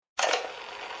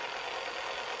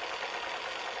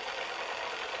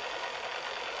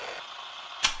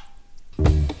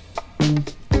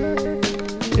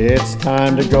It's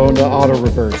time to go into Auto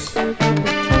Reverse with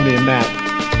Tony and Matt,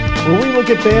 where we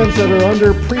look at bands that are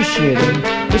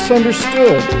underappreciated,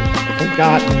 misunderstood,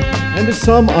 forgotten, and to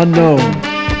some unknown.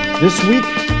 This week,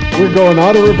 we're going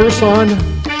Auto Reverse on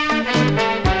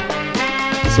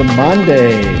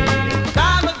Samande.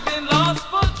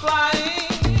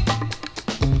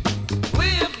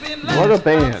 What a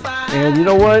band. And you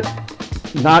know what?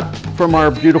 Not from our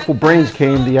beautiful brains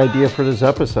came the idea for this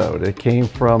episode. It came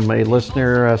from a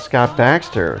listener, Scott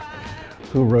Baxter,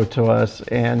 who wrote to us.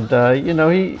 And,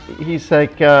 he's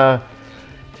like,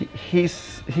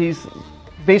 he's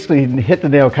basically hit the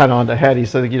nail kind of on the head. He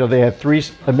said, they had 3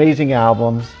 amazing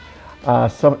albums,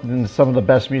 some of the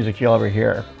best music you'll ever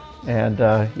hear. And,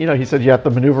 he said you have to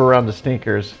maneuver around the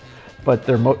stinkers, but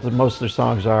most of their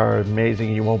songs are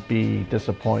amazing. You won't be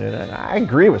disappointed. And I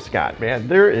agree with Scott, man.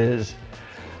 There is,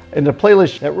 in the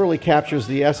playlist, that really captures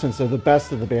the essence of the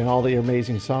best of the band, all the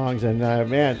amazing songs. And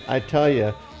man, I tell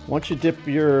you, once you dip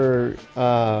your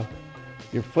foot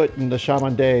in the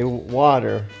Samande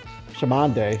water, sorry.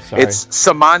 It's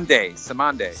Samande.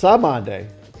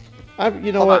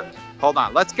 Hold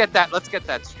on. Let's get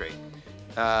that straight.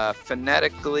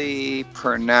 Phonetically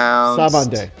pronounced.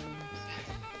 Samande.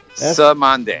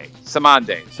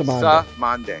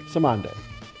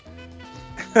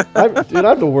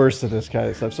 I'm the worst at this kind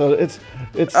of stuff. So it's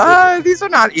these are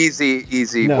not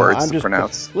easy words to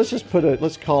pronounce.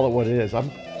 Let's call it what it is. I'm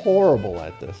horrible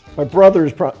at this. My brother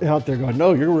is out there going,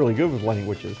 "No, you're really good with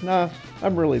languages." Nah,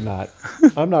 I'm really not.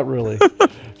 I'm not really.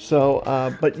 So,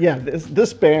 but yeah,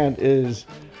 this band is.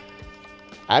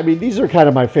 I mean, these are kind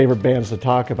of my favorite bands to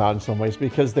talk about in some ways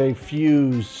because they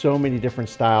fuse so many different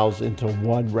styles into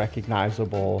one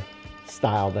recognizable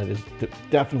style that is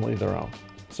definitely their own.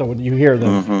 So when you hear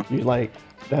them, you like,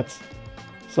 that's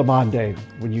Samande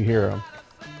when you hear them.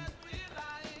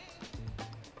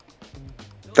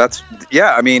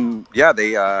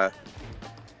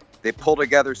 They pull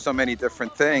together so many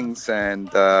different things, and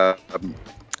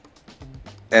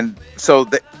so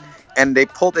they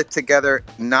pulled it together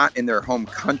not in their home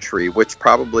country, which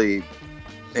probably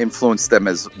influenced them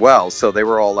as well. So they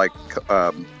were all like,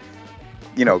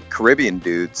 Caribbean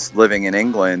dudes living in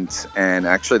England. And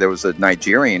actually there was a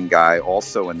Nigerian guy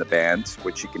also in the band,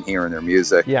 which you can hear in their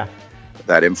music. Yeah.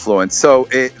 That influence. So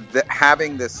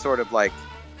having this sort of like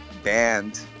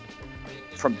band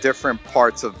from different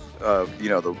parts of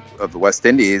the West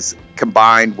Indies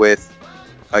combined with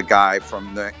a guy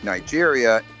from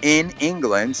Nigeria in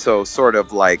England, so sort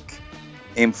of like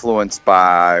influenced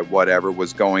by whatever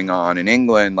was going on in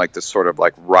England, like the sort of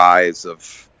like rise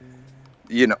of,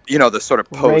 the sort of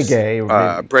post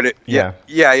reggae, British,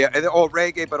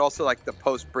 reggae, but also like the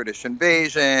post British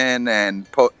invasion and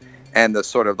the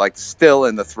sort of like still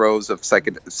in the throes of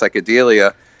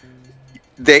psychedelia.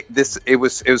 It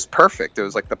was perfect. It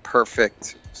was like the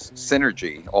perfect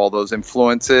synergy. All those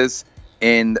influences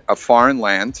in a foreign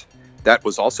land that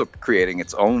was also creating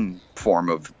its own form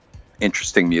of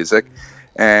interesting music,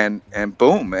 and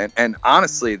boom, and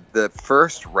honestly, the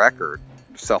first record,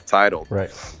 self-titled,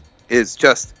 right, is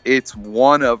it's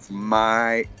one of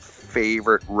my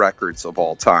favorite records of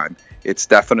all time. It's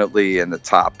definitely in the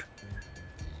top.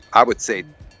 I would say,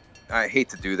 I hate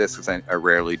to do this because I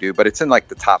rarely do, but it's in like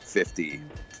the top 50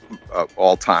 of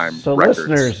all time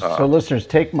records. Listeners,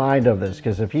 take mind of this,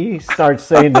 because if he starts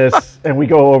saying this and we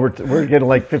go over we're getting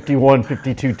like 51,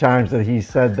 52 times that he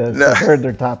said this, I heard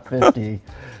their top 50.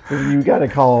 You got to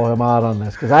call him out on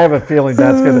this, because I have a feeling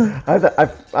that's gonna.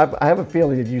 I have a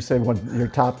feeling that you said your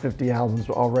top 50 albums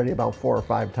already about 4 or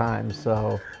 5 times.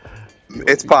 So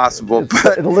it's possible,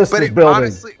 but the list is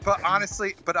building.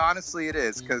 Honestly, it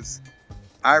is, because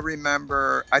I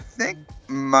remember. I think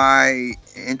my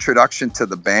introduction to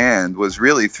the band was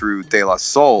really through De La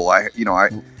Soul. Right.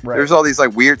 There's all these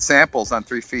like weird samples on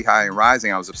 3 Feet High and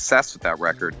Rising. I was obsessed with that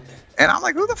record, and I'm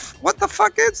like, what the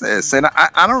fuck is this? And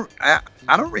I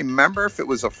don't remember if it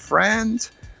was a friend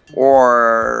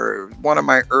or one of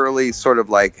my early sort of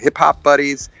like hip hop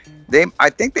buddies. I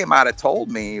think they might have told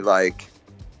me like,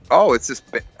 oh, it's this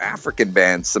African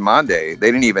band, Samande.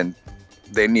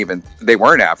 They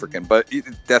weren't African, but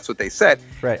that's what they said.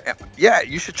 Right. Yeah,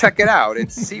 you should check it out.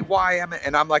 It's CYM.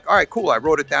 And I'm like, all right, cool. I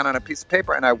wrote it down on a piece of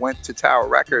paper, and I went to Tower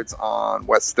Records on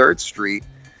West 3rd Street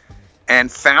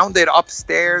and found it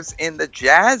upstairs in the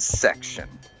jazz section.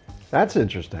 That's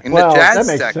interesting. The jazz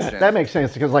section. Sense. That makes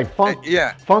sense, because like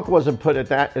funk wasn't put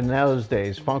in those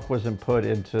days. Funk wasn't put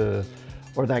into,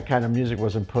 or that kind of music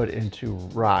wasn't put into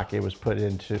rock. It was put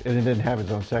into, and it didn't have its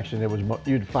own section. It was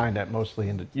you'd find that mostly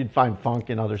you'd find funk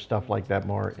and other stuff like that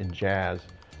more in jazz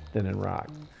than in rock.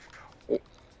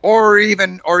 or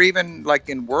even like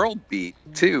in world beat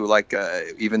too, like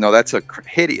even though that's a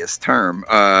hideous term,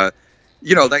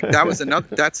 like that was another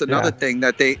Yeah. thing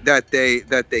that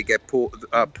they get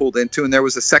pulled into. And there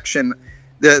was a section,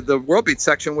 the world beat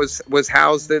section was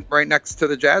housed right next to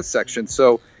the jazz section.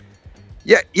 So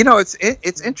yeah,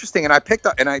 it's interesting. And I picked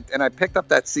up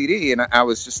that CD, and I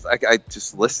was just like, I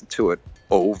just listened to it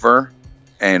over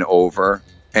and over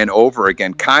and over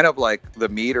again, kind of like the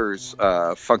Meters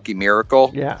Funky Miracle.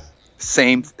 Yeah.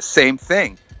 Same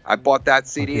thing. I bought that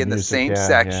CD Funky in the music, same yeah,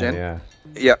 section. Yeah.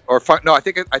 Yeah, no, I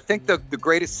think the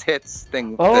greatest hits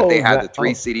thing that they had, the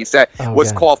 3 CD set,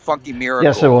 was called Funky Miracle.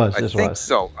 Yes, it was. I think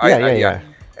so. Yeah.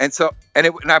 And so,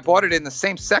 and I bought it in the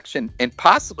same section, and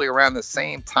possibly around the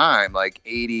same time, like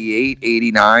 88,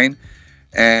 89.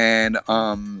 And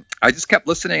I just kept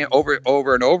listening over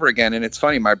and over again. And it's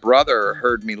funny, my brother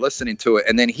heard me listening to it,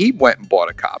 and then he went and bought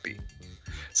a copy.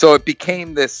 So it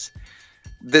became this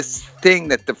thing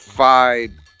that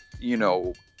defied,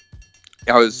 I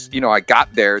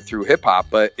got there through hip hop,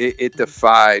 but it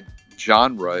defied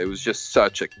genre. It was just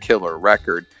such a killer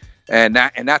record. And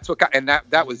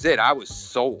that was it. I was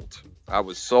sold,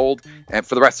 and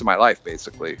for the rest of my life,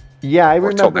 basically. Yeah, I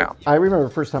till now. remember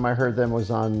the first time I heard them was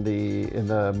in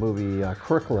the movie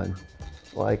Crooklyn.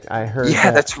 Like I heard.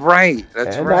 Yeah, that's right.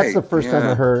 That's the first time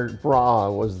I heard Bra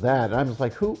was that, and I was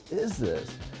like, "Who is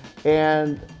this?"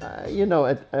 And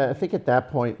I think at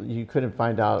that point you couldn't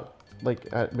find out.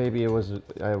 Like maybe I was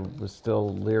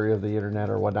still leery of the internet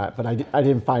or whatnot, but I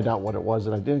didn't find out what it was,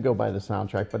 and I didn't go by the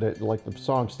soundtrack. But the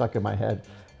song stuck in my head.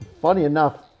 Funny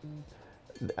enough,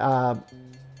 I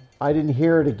didn't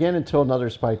hear it again until another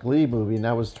Spike Lee movie, and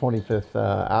that was 25th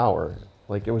Hour.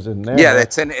 Like it was in there. Yeah,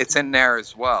 it's in there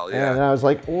as well. Yeah. And I was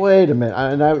like, wait a minute,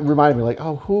 and that reminded me, like,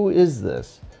 oh, who is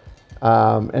this?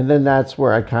 And then that's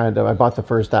where I bought the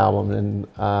first album, and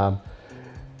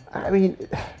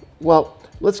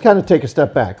let's kind of take a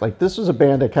step back. Like this was a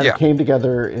band that kind of came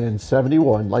together in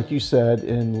 '71, like you said,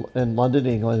 in London,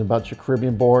 England, a bunch of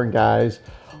Caribbean-born guys.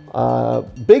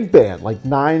 Big band, like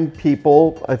 9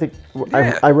 people. I think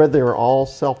I read they were all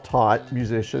self-taught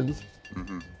musicians.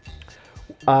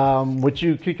 Mm-hmm. Which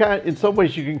you can in some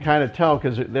ways you can kind of tell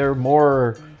because they're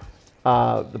more.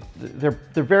 They're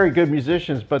very good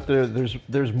musicians, but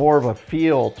there's more of a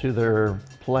feel to their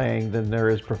playing than there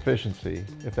is proficiency,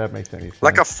 if that makes any sense.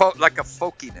 Like a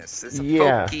folkiness. It's a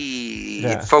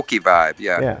folky vibe.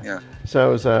 Yeah. So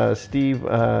it was Steve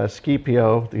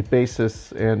Scipio, the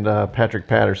bassist, and Patrick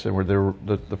Patterson were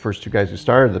the first 2 guys who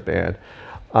started the band.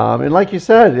 And like you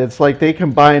said, it's like they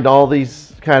combined all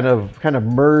these kind of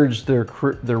merged their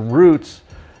roots.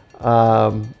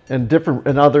 And different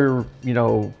and other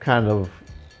kind of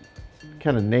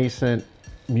nascent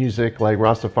music like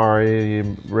Rastafari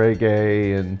and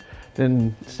reggae, and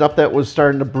then stuff that was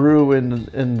starting to brew with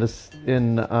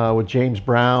James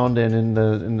Brown, and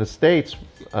in the States,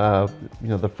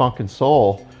 the funk and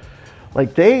soul.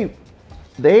 Like they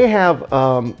have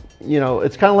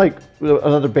it's kind of like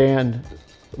another band.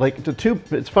 Like the 2.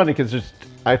 It's funny because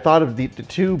I thought of the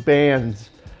 2 bands.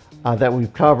 That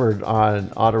we've covered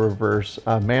on Auto Reverse,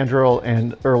 Mandrill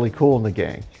and early Kool and the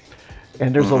Gang.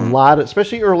 And there's a lot of,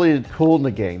 especially early Kool and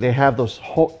the Gang, they have those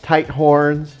tight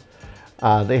horns.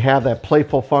 They have that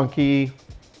playful, funky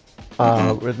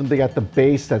rhythm. They got the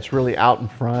bass that's really out in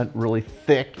front, really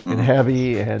thick and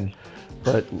heavy,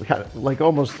 but kind of, like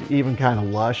almost even kind of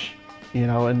lush,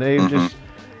 and they just,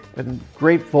 and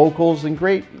great vocals and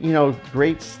great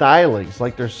stylings.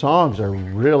 Like their songs are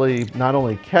really not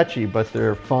only catchy, but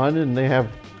they're fun, and they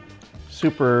have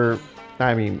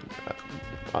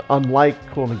unlike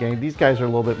Kool and the Gang, these guys are a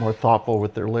little bit more thoughtful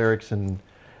with their lyrics, and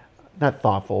not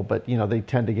thoughtful, but they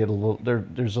tend to get a little,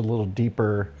 there's a little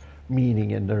deeper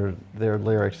meaning in their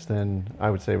lyrics than I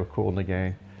would say with Kool and the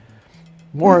Gang.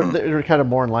 They're kind of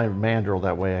more in line with Mandrill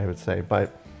that way, I would say,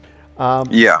 but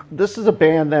this is a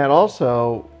band that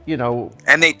also,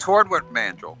 and they toured with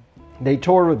Mandrill. They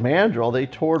toured with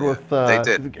they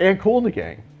did. And Kool and the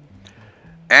Gang.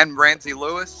 And Ramsey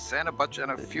Lewis and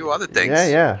a few other things.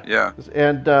 Yeah.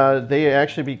 And they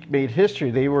actually made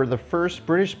history. They were the first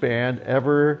British band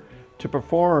ever to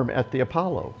perform at the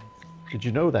Apollo. Did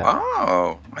you know that?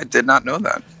 Oh, I did not know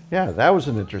that. Yeah, that was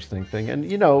an interesting thing. And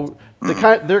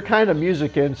their kind of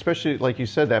music, and especially like you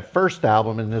said, that first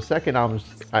album and the second album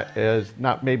is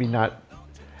maybe not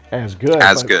as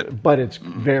good, but it's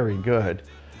very good.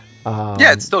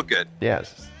 It's still good.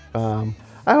 Yes. I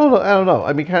don't know.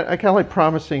 I mean, I kind of like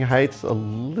Promising Heights a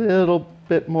little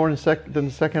bit more than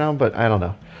the second album, but I don't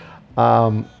know.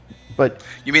 But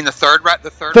you mean the third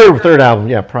third album,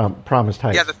 yeah, Promised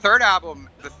Heights. Yeah, the third album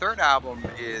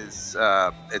is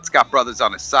it's got Brothers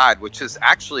on the Side, which is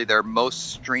actually their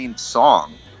most streamed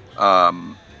song.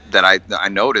 That I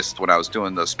noticed when I was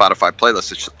doing the Spotify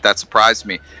playlist. That surprised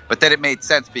me, but then it made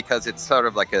sense because it's sort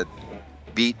of like a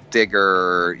beat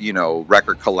digger,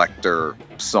 record collector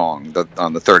song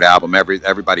on the third album.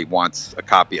 Everybody wants a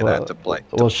copy of that to play.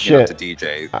 To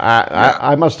DJ.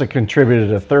 I must have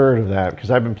contributed a third of that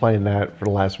because I've been playing that for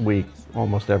the last week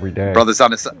almost every day. Brothers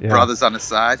on the Side. Brothers on the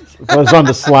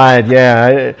Slide.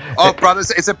 Yeah.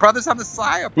 Brothers. Is it Brothers on the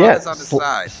Slide or Brothers on the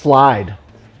Side? Slide.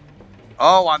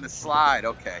 Oh, on the Slide.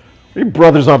 Okay.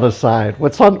 Brothers on the Side.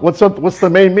 What's the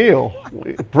main meal?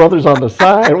 Brothers on the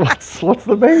Side. What's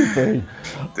the main thing?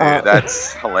 Dude,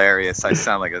 that's hilarious. I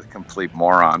sound like a complete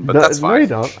moron, but that's fine.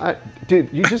 No, you don't.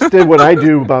 Dude, you just did what I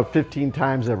do about 15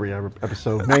 times every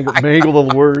episode. Mangle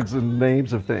the words and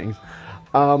names of things.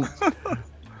 Brothers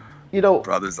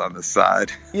on the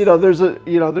Side. There's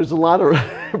a lot of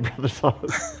brothers on the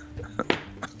side.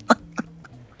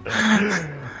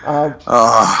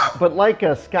 But like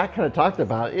Scott kind of talked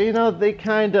about, they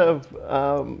kind of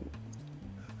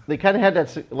had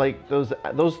that, like those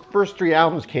first three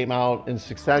albums came out in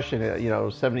succession,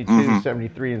 72,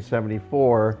 73, and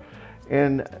 74,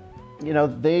 and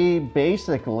they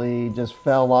basically just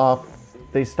fell off.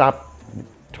 They stopped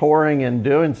touring and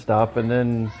doing stuff, and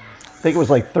then I think it was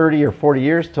like 30 or 40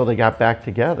 years till they got back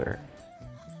together.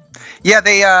 Yeah,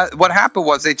 they. What happened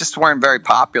was they just weren't very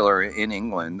popular in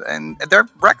England, and their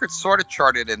records sort of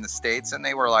charted in the States, and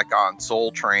they were like on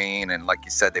Soul Train, and like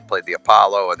you said, they played the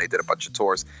Apollo, and they did a bunch of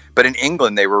tours. But in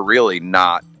England, they were really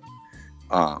not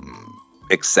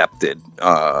accepted,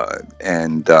 or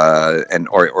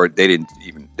they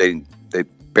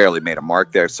barely made a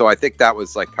mark there. So I think that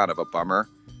was like kind of a bummer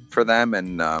for them,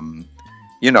 and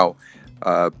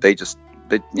they just.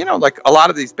 Like a lot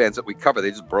of these bands that we cover,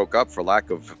 they just broke up for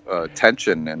lack of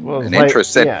tension and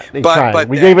interest. But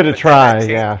we gave it a try.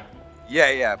 Yeah.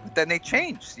 But then they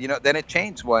changed. Then it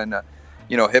changed when,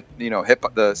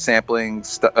 the sampling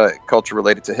culture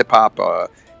related to hip hop,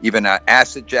 even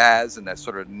acid jazz and that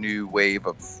sort of new wave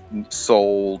of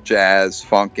soul, jazz,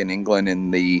 funk in England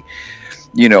in the,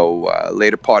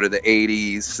 later part of the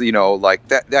 80s. Like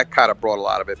that kind of brought a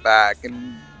lot of it back,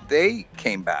 and they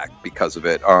came back because of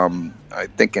it. I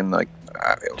think in I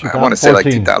want to say like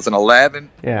 2011.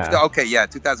 Yeah. Okay. Yeah.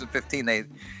 2015.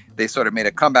 They sort of made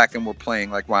a comeback and were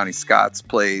playing like Ronnie Scott's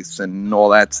place and all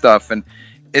that stuff, and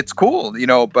it's cool,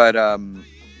 but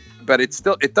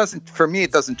it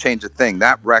doesn't change a thing.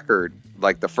 That record,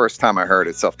 like the first time I heard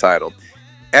it, self-titled,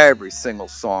 every single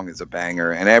song is a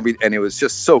banger, and it was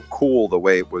just so cool the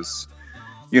way it was,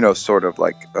 sort of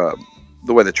like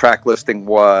the way the track listing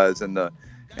was, and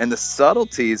the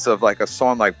subtleties of like a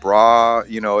song like Bra,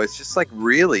 it's just like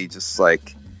really just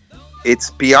like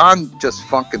it's beyond just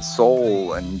funk and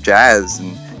soul and jazz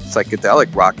and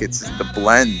psychedelic rock. It's the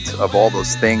blend of all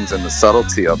those things and the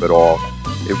subtlety of it all.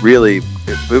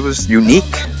 It was unique,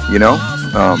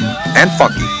 and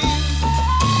funky.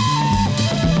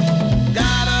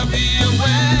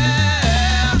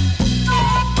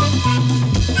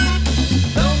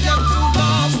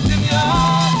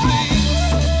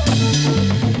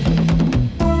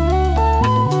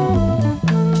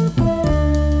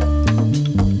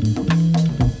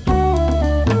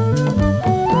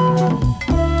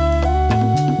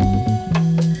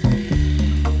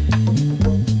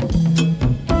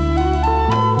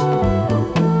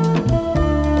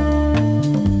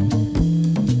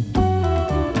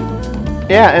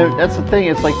 Yeah, and that's the thing.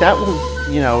 It's like that was,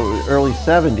 early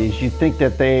 70s. You'd think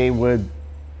that they would,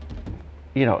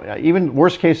 even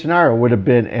worst case scenario would have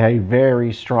been a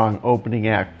very strong opening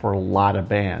act for a lot of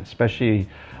bands, especially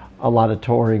a lot of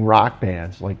touring rock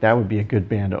bands. Like that would be a good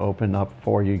band to open up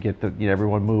for you, get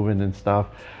everyone moving and stuff.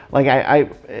 Like I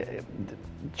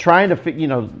trying to,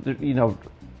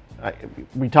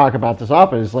 we talk about this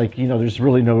often. It's like, there's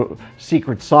really no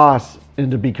secret sauce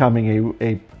into becoming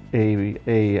a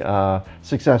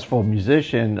successful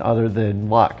musician other than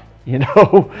luck.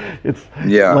 It's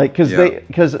like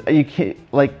because you can't,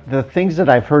 like the things that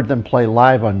I've heard them play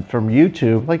live from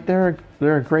YouTube, like they're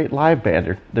a great live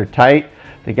band. They're tight.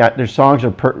 They got their songs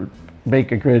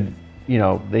make a good,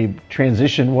 they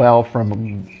transition well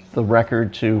from the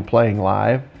record to playing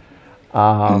live.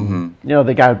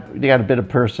 They got a bit of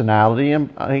personality,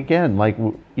 and again, like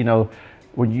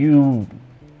when you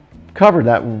cover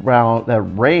that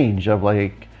range of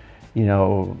like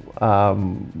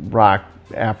rock,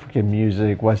 African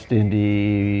music, West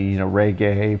Indie,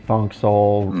 reggae, funk,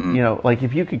 soul, like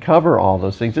if you could cover all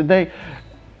those things, and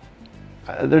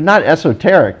they're not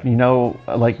esoteric, you know.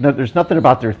 Like no, there's nothing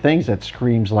about their things that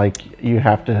screams like you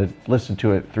have to listen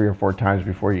to it 3 or 4 times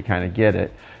before you kind of get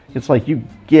it. It's like you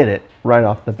get it right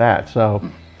off the bat. So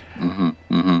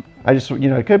I just, you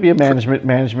know, it could be a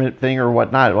management thing or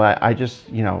whatnot. I just,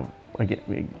 you know, like,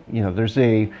 you know, there's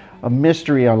a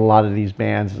mystery on a lot of these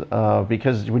bands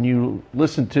because when you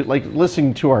listen to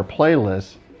listening to our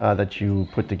playlist that you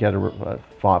put together,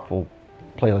 thoughtful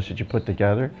playlist that you put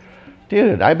together.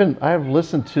 Dude, I've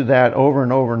listened to that over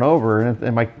and over and over,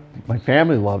 and my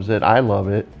family loves it. I love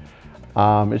it.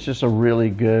 It's just a really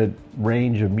good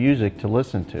range of music to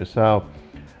listen to. So,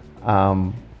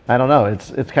 I don't know.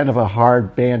 It's kind of a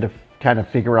hard band to kind of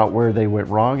figure out where they went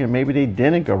wrong, and maybe they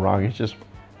didn't go wrong. It's just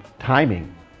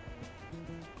timing.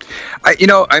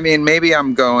 I mean, maybe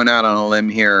I'm going out on a limb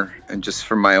here, and just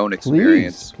from my own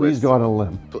experience. Please go on a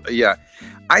limb. Yeah.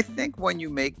 I think when you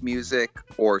make music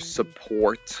or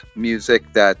support music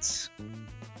that's,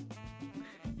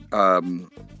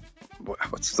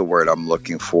 what's the word I'm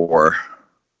looking for?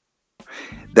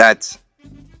 That's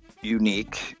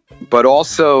unique, but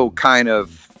also kind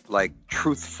of like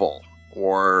truthful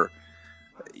or,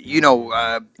 you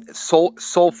know,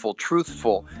 soulful,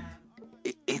 truthful.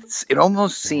 It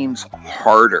almost seems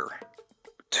harder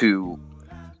to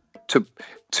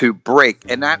break,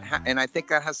 and I think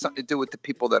that has something to do with the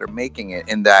people that are making it,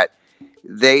 in that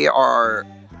they are,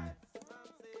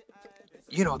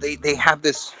 you know, they have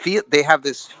this feel,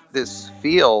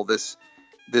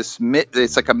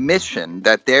 it's like a mission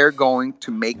that they're going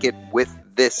to make it with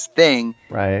this thing,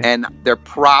 right? And they're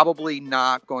probably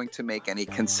not going to make any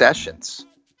concessions,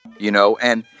 you know,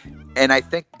 and I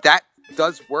think that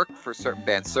does work for certain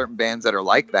bands that are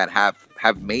like that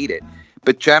have made it,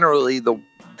 but generally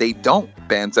they don't.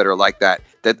 Bands that are like that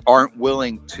aren't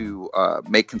willing to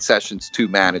make concessions to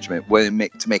management,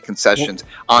 to make concessions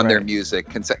on their music.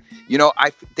 You know,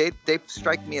 they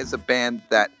strike me as a band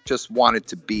that just wanted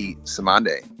to be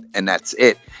Tsimande, and that's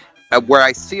it. Where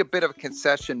I see a bit of a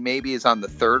concession maybe is on the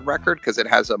third record, because it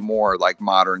has a more like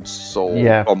modern soul,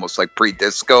 almost like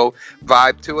pre-disco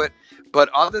vibe to it. But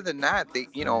other than that,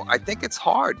 you know, I think it's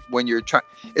hard when you're trying,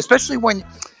 especially when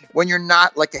you're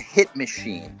not like a hit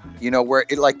machine, you know, where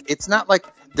it's not like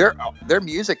their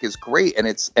music is great,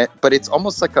 but it's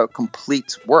almost like a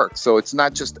complete work. So it's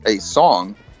not just a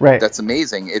song that's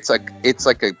amazing. It's a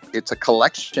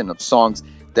collection of songs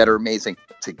that are amazing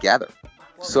together.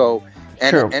 So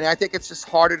and I think it's just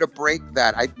harder to break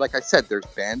that. Like I said, there's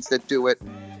bands that do it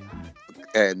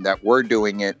and that were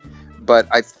doing it, but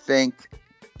I think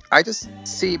I just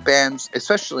see bands,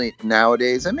 especially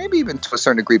nowadays, and maybe even to a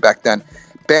certain degree back then,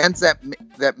 bands that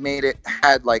made it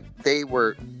had like they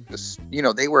were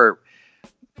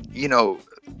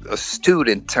astute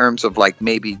in terms of like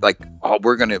maybe like, oh,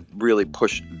 we're going to really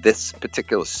push this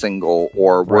particular single,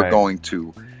 or we're going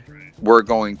to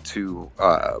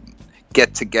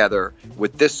get together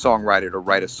with this songwriter to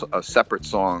write a separate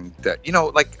song that, you know,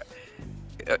 like.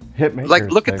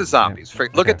 Like look at the Zombies.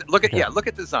 Look at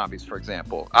the Zombies, for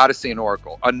example. Odyssey and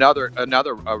Oracle, another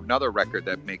record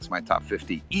that makes my top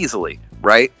 50 easily.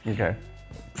 Right? Okay.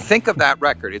 Think of that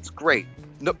record. It's great.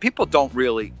 No, people don't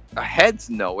really.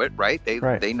 Heads know it, right?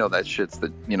 They know that shit's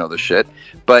the shit.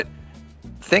 But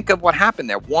think of what happened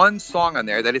there. One song on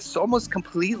there that is almost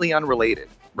completely unrelated.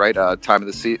 Right? Time of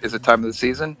the Season. Is it Time of the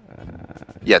Season?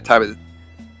 Time of.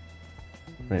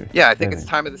 Maybe. Yeah, I think it's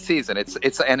Time of the Season.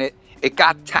 It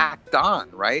got tacked on,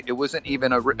 right? It wasn't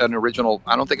even an original.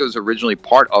 I don't think it was originally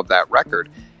part of that record.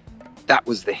 That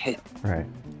was the hit. Right.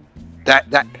 That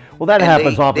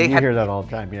happens often. You hear that all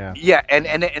the time. Yeah. Yeah,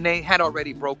 and they had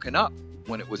already broken up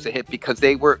when it was a hit, because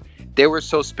they were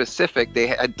so specific. They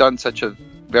had done such a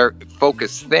very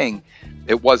focused thing.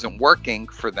 It wasn't working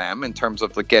for them in terms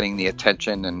of getting the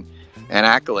attention and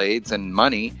accolades and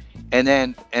money. And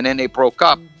then they broke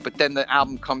up, but then the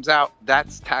album comes out.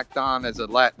 That's tacked on as the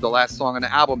last song on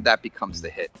the album. That becomes the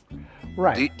hit,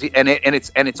 right? And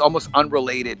it's almost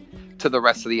unrelated to the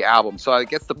rest of the album. So I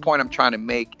guess the point I'm trying to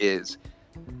make is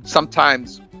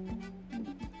sometimes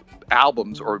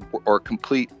albums or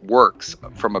complete works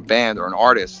from a band or an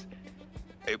artist,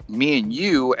 me and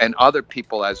you and other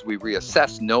people, as we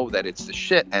reassess, know that it's the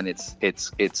shit and it's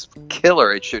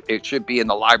killer. It should be in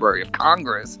the Library of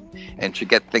Congress and should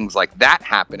get things like that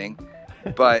happening.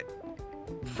 But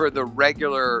for the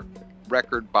regular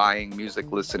record buying,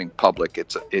 music listening public,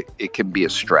 it can be a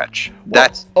stretch.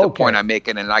 That's the point I'm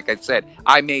making. And like I said,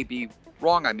 I may be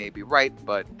wrong, I may be right,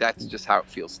 but that's just how it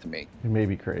feels to me. You may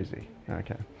be crazy.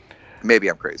 Okay. Maybe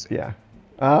I'm crazy. Yeah.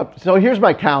 So here's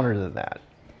my counter to that.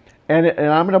 And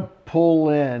I'm going to pull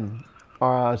in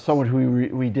someone who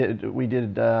we did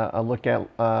a look at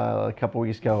a couple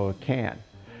weeks ago, Can.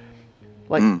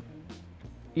 Like,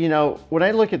 when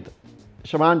I look at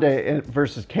Shamande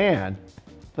versus Can,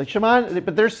 like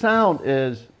but their sound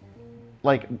is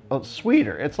like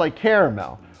sweeter. It's like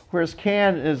caramel, whereas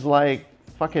Can is like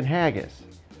fucking haggis.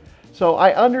 So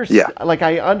I understand. Yeah. Like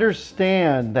I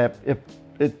understand that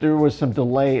if there was some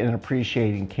delay in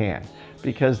appreciating Can,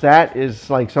 because that is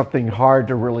like something hard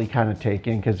to really kind of take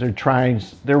in, because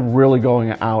they're really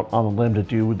going out on a limb to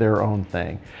do their own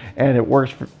thing, and it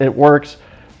works.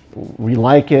 We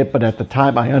like it, but at the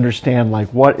time I understand, like,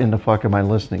 what in the fuck am I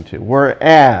listening to?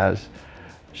 Whereas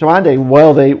Shamande,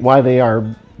 while they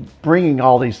are bringing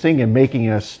all these things and making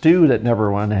a stew that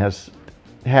everyone has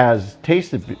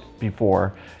tasted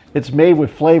before, it's made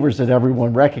with flavors that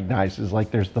everyone recognizes.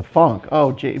 Like there's the funk.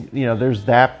 Oh, there's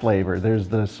that flavor. There's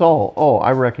the soul. Oh,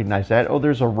 I recognize that. Oh,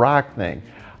 there's a rock thing.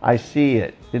 I see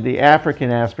it. In the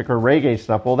African aspect or reggae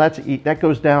stuff, well, that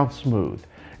goes down smooth.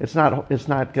 It's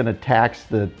not going to tax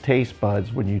the taste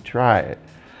buds when you try it.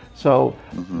 So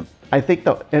I think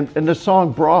and the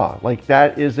song Bra, like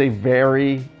that is a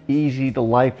very easy to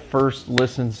like first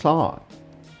listen song.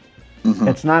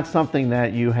 It's not something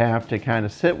that you have to kind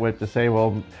of sit with to say,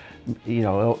 well,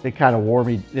 it kind of wore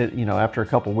me, after a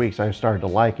couple of weeks I started to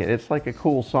like it. It's like a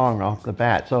cool song off the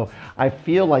bat. So I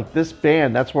feel like this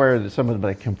band, that's where some of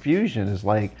the confusion is,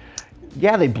 like,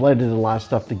 yeah, they blended a lot of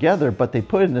stuff together, but they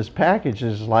put in this package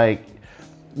is like,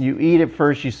 you eat it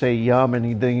first, you say yum,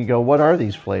 and then you go, what are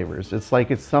these flavors? It's like,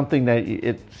 it's something that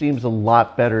it seems a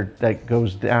lot better, that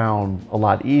goes down a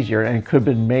lot easier, and could have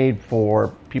been made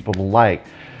for people to like.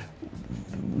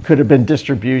 Could have been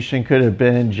distribution, could have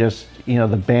been just,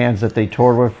 the bands that they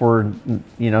toured with were,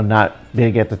 not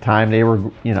big at the time. They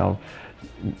were,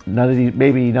 none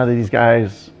of these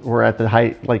guys were at the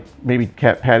height, like maybe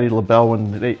Patti LaBelle,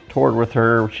 when they toured with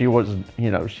her, she wasn't,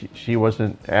 she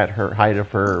wasn't at her height of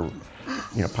her,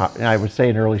 I would say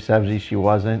in early 70s she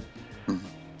wasn't.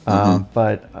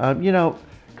 But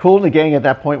Kool and the Gang at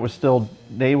that point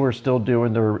they were still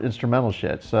doing their instrumental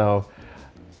shit. So,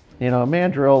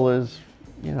 Mandrill is,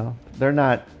 they're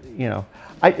not,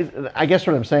 I guess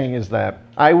what I'm saying is that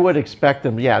I would expect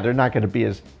them, they're not going to be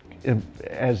as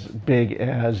big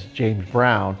as James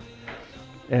Brown,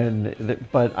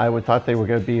 but I would thought they were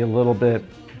going to be a little bit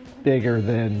bigger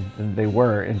than they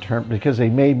were because they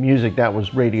made music that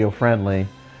was radio friendly,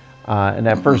 and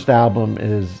that first album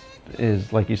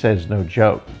is like you said, is no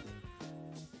joke.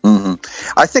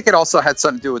 I think it also had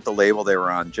something to do with the label they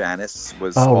were on. Janus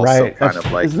was kind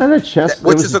of like, isn't that a chess?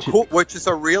 Which is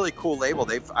a really cool label.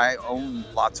 I own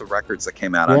lots of records that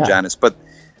came out on Janus, but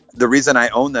the reason I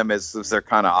own them is they're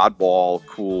kind of oddball,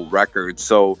 cool records.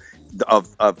 So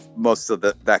of most of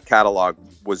that catalog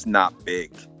was not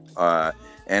big,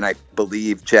 and I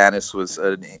believe Janus was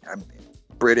a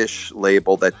British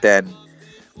label that then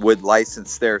would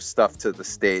license their stuff to the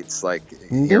States, like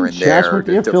here and there. Were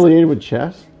they affiliated with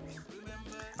Chess?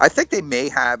 I think they may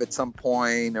have at some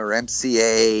point, or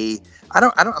MCA.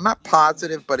 I'm not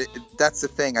positive, but that's the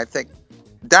thing. I think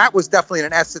that was definitely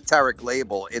an esoteric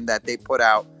label in that they put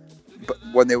out,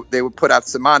 when they would put out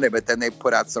Samane, but then they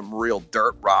put out some real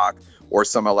dirt rock or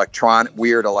some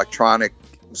weird electronic,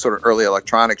 sort of early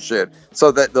electronic shit.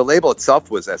 So that the label itself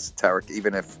was esoteric,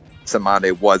 even if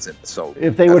Samane wasn't. So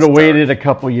if they would have waited a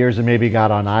couple years and maybe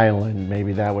got on Island,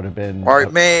 maybe that would have been. Or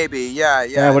maybe,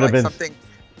 that would have been something.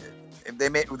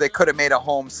 They could have made a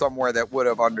home somewhere that would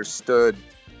have understood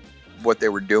what they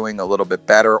were doing a little bit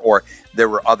better, or there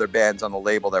were other bands on the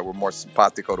label that were more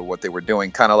simpatico to what they were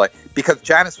doing, kind of like, because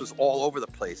Janus was all over the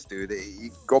place, dude. You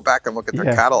go back and look at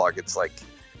their catalog, it's like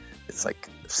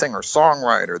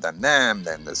singer-songwriter, then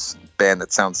this band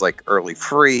that sounds like Early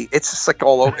Free. It's just like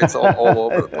all over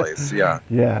the place. Yeah.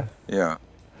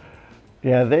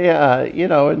 They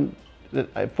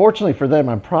and fortunately for them,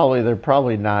 they're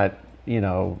probably not,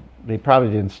 they probably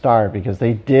didn't start, because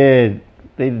they did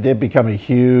become a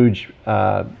huge,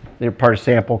 they're part of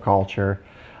sample culture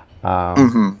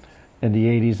in the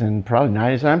 80s and probably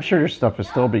 90s. I'm sure their stuff will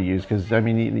still be used, because, I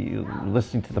mean,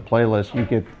 listening to the playlist, you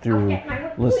get through,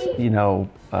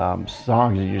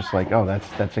 songs, and you're just like, oh,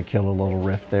 that's a killer little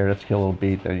riff there, that's a killer little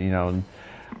beat there, and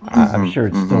I'm sure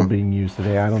it's still being used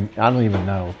today. I don't even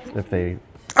know if they...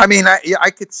 I mean, I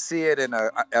could see it in an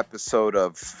episode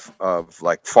of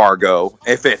like Fargo,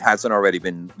 if it hasn't already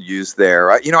been used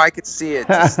there. I could see it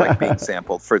just like being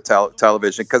sampled for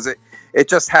television, because it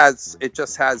just has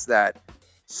that,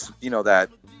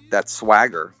 that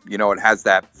swagger. It has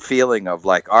that feeling of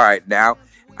like, all right, now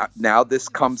now this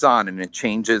comes on and it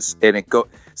changes and it go.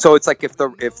 So it's like if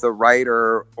the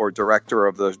writer or director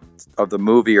of the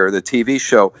movie or the TV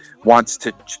show wants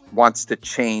to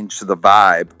change the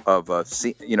vibe of a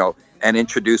scene, and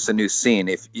introduce a new scene.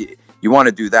 If you want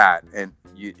to do that, and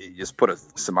you just put a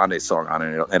Cymande song on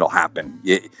it, it'll happen.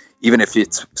 Even if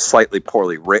it's slightly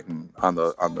poorly written in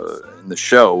the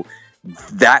show,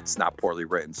 that's not poorly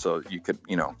written. So you could,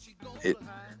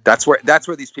 that's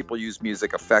where these people use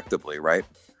music effectively, right?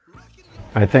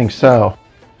 I think so.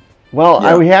 Well,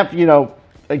 Yeah. we have,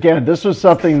 again, this was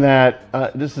something that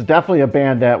this is definitely a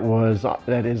band that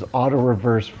is auto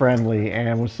reverse friendly,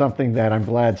 and was something that I'm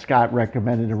glad Scott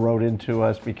recommended and wrote into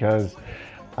us, because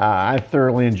I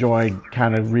thoroughly enjoyed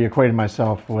kind of reacquainting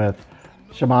myself with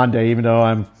Cymande, even though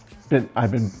I've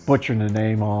been butchering the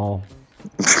name all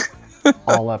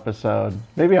episode.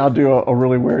 Maybe I'll do a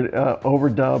really weird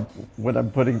overdub when I'm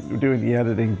doing the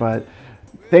editing, but.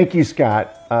 Thank you,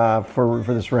 Scott, for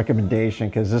this recommendation,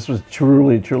 because this was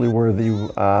truly worthy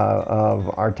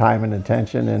of our time and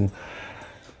attention. And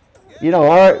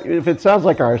if it sounds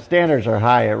like our standards are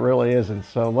high, it really isn't.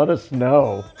 So let us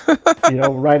know.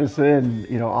 Write us in,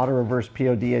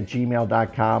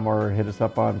 autoreversepod@gmail.com, or hit us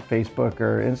up on Facebook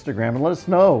or Instagram, and let us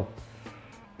know.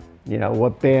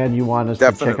 What band you want us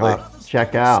Definitely. to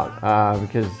check out,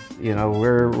 because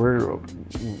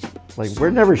we're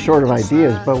never short of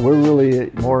ideas, but we're really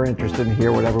more interested in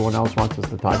hear what everyone else wants us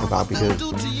to talk about, because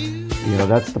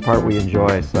that's the part we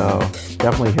enjoy. So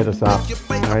definitely hit us up.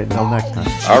 All right, until next time.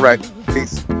 All right,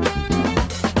 peace.